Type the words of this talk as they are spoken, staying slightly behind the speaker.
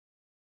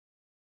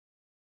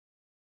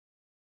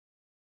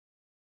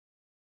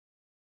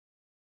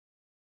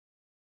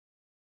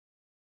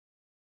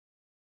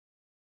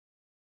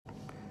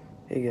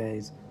Hey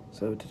guys,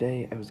 so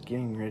today I was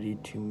getting ready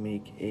to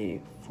make a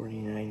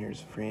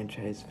 49ers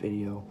franchise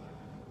video.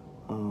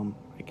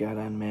 I got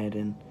on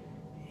Madden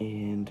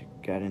and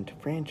got into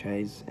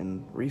franchise,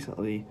 and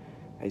recently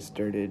I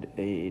started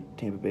a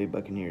Tampa Bay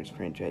Buccaneers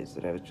franchise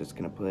that I was just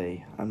going to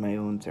play on my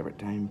own separate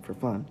time for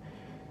fun.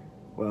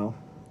 Well,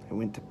 I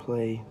went to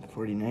play the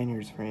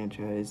 49ers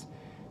franchise,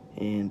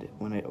 and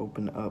when I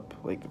opened up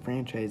the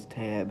franchise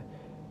tab,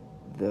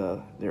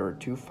 there were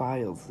two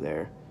files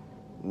there.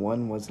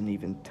 One wasn't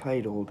even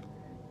titled,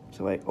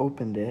 so I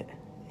opened it,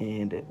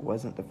 and it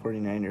wasn't the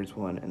 49ers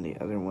one, and the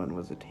other one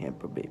was the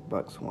Tampa Bay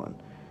Bucks one.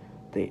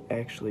 They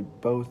actually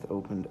both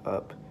opened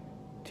up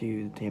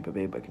to the Tampa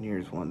Bay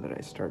Buccaneers one that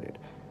I started.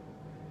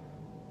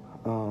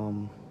 I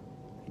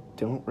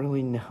don't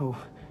really know.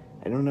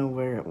 I don't know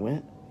where it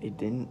went. I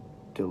didn't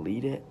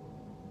delete it.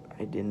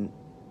 I didn't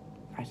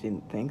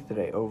think that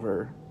I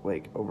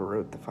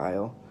overwrote the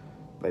file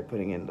by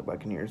putting in the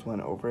Buccaneers one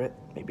over it.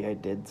 Maybe I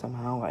did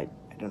somehow. I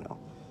don't know.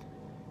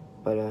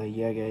 But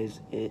yeah guys,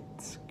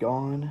 it's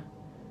gone.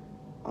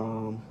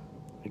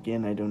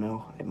 Again, I don't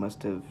know. I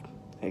must have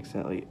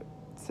accidentally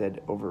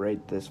said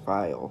overwrite this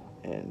file,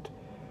 and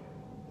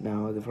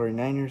now the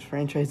 49ers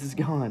franchise is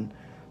gone.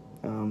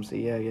 So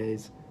yeah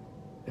guys,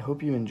 I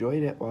hope you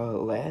enjoyed it while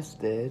it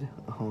lasted.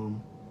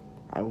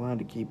 I wanted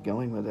to keep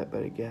going with it,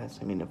 but I guess,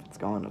 if it's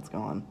gone, it's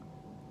gone.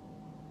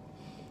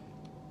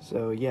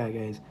 So yeah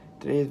guys,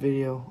 today's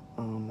video,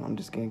 I'm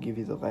just going to give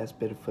you the last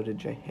bit of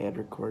footage I had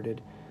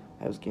recorded.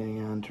 I was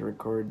getting on to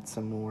record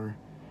some more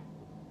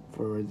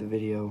for the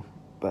video,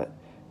 but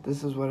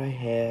this is what I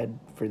had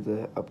for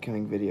the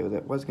upcoming video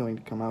that was going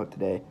to come out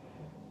today.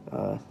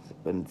 But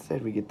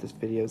instead we get this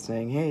video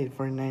saying, hey, the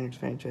 49ers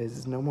franchise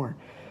is no more.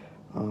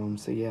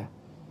 So yeah,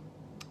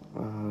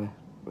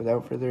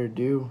 without further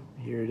ado,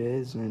 here it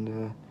is,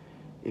 and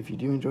if you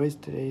do enjoy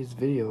today's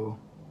video,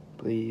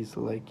 please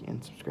like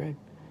and subscribe.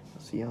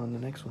 I'll see you on the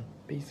next one.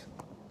 Peace.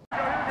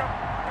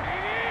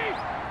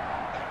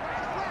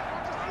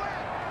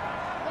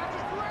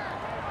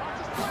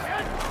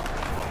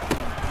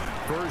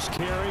 First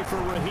carry for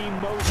Raheem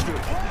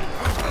Mostert.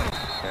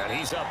 And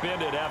he's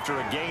upended after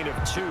a gain of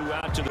 2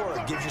 out to the...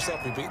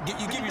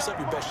 You give yourself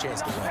your best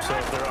chance to win. So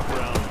if they're up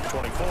around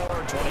 24,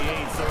 28,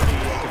 30,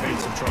 they can make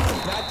some trouble.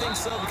 I think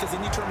so, because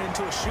then you turn it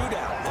into a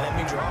shootout, and that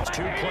means you're off.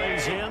 2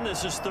 plays in.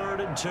 This is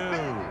 3rd and 2.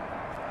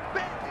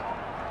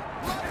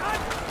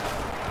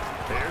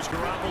 There's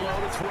Garoppolo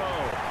to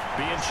throw.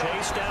 Being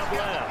chased out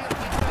left.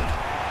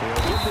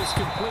 He'll get this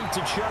complete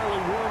to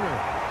Charlie Warner.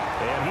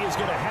 And he is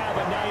going to have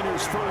a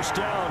Niners first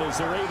down as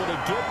they're able to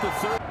get the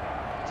third.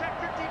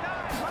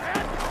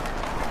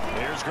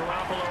 There's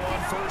Garoppolo on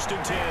 1st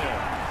and 10.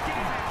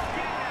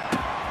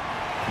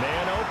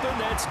 Man open,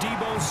 that's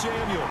Deebo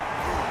Samuel.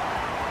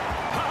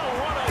 Oh,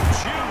 what a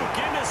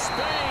juke into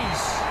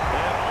space.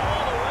 And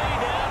all the way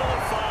down to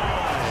the 5.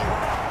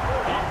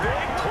 A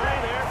big play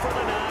there for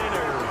the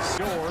Niners.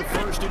 Score,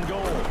 1st and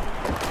goal.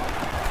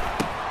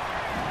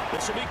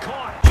 This will be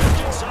caught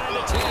just inside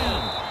the 10.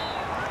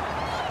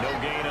 No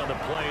gain on the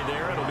play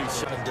there. It'll be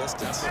 7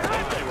 distance. I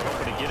think they were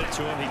hoping to get it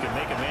to him. He could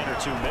make a man or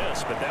 2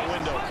 miss, but that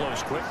window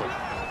closed quickly.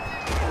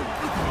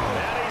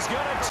 And he's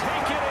going to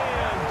take it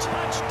in.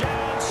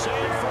 Touchdown,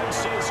 San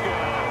Francisco.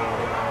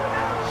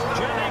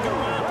 Jimmy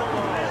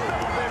Garoppolo,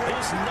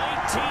 his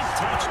 19th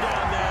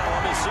touchdown now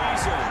of the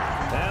season.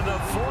 And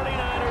the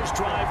 49ers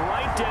drive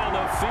right down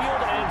the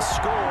field and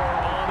score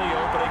on the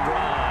opening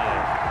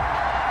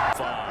drive.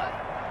 5.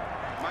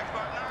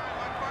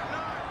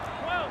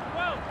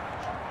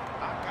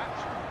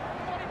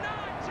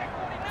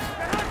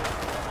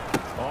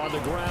 On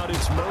the ground,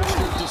 it's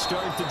Mostert to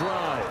start the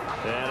drive.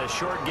 And a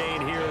short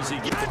gain here as he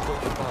gets the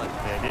punt.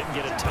 Yeah, didn't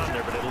get a ton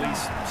there, but at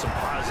least some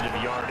positive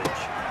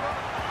yardage.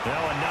 Now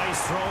a nice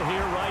throw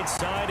here, right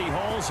side. He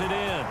hauls it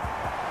in.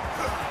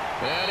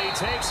 And he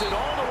takes it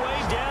all the way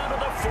down to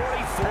the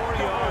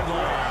 44-yard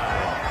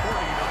line.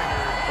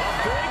 A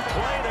big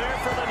play there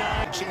for the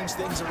Niners. Change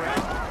things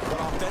around, but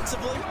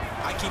offensively,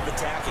 I keep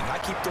attacking. I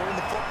keep throwing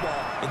the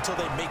football until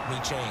they make me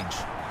change.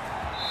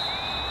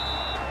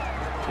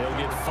 He'll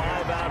get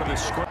 5 out of the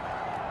script.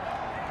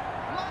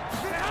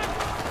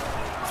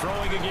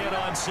 Throwing again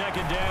on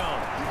 2nd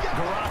down.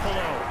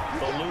 Garoppolo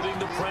eluding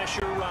the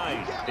pressure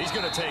right. He's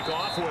going to take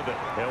off with it.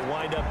 He'll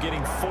wind up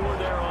getting 4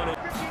 there on it.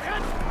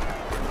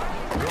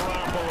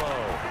 Garoppolo.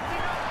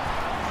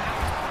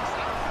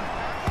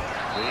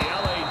 The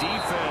LA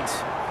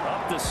defense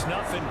up to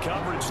snuff in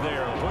coverage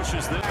there.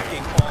 Pushes the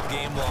all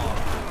game long.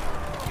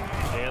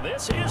 And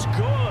this is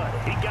good.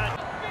 He got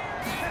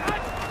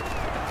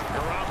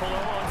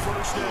Garoppolo on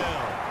 1st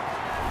down.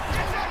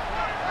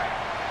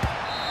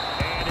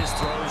 And his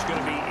throw is going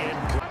to be in.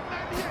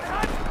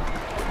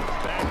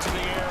 Back to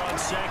the air on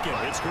 2nd.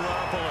 It's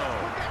Garoppolo.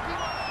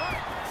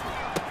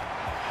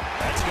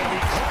 That's going to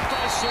be caught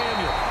by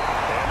Samuel.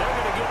 And they're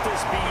going to get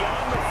this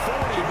beyond the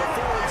 40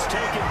 before it's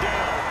taken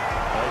down.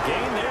 A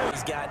gain there.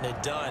 He's gotten it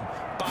done.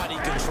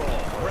 Body control,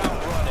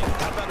 route running.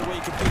 How about the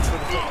way he competes for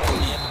the football at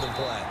the end of the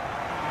play?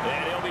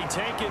 And he'll be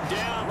taken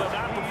down, but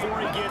not before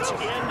he gets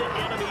into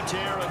enemy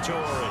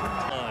territory.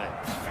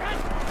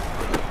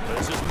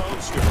 This is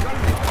Mostert.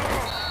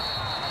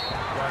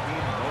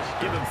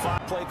 Give him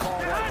 5. Play call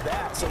like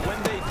that, so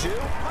when they do,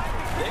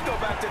 they go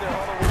back to their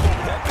huddle room,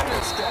 bending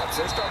their steps.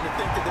 They're starting to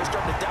think that they're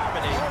starting to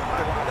dominate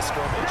the line of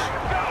scrimmage.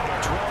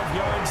 12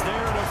 yards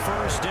there and a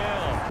first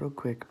down. Real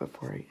quick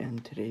before I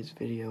end today's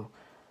video,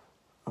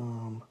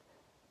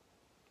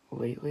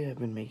 lately I've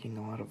been making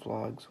a lot of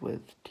vlogs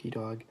with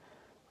T-Dog.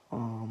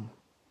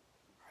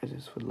 I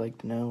just would like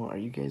to know, are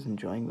you guys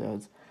enjoying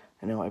those?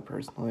 I know I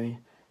personally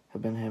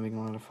have been having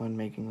a lot of fun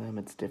making them.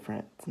 It's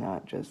different. It's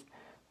not just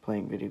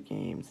playing video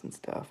games and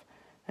stuff.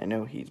 I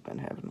know he's been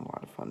having a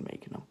lot of fun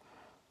making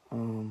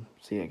them.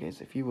 So yeah,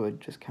 guys, if you would,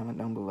 just comment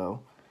down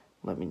below.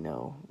 Let me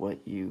know what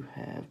you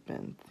have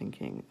been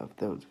thinking of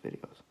those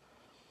videos.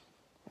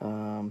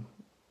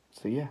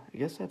 So yeah, I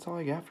guess that's all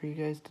I got for you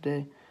guys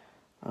today.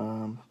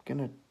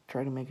 Gonna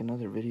try to make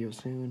another video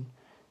soon.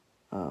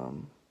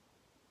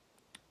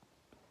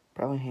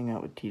 Probably hang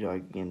out with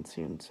T-Dog again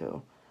soon,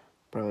 so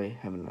probably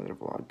have another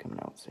vlog coming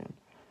out soon.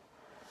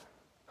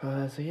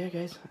 So yeah,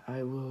 guys,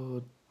 I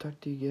will talk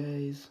to you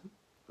guys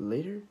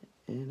later,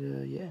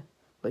 and yeah,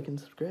 like and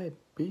subscribe.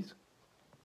 Peace.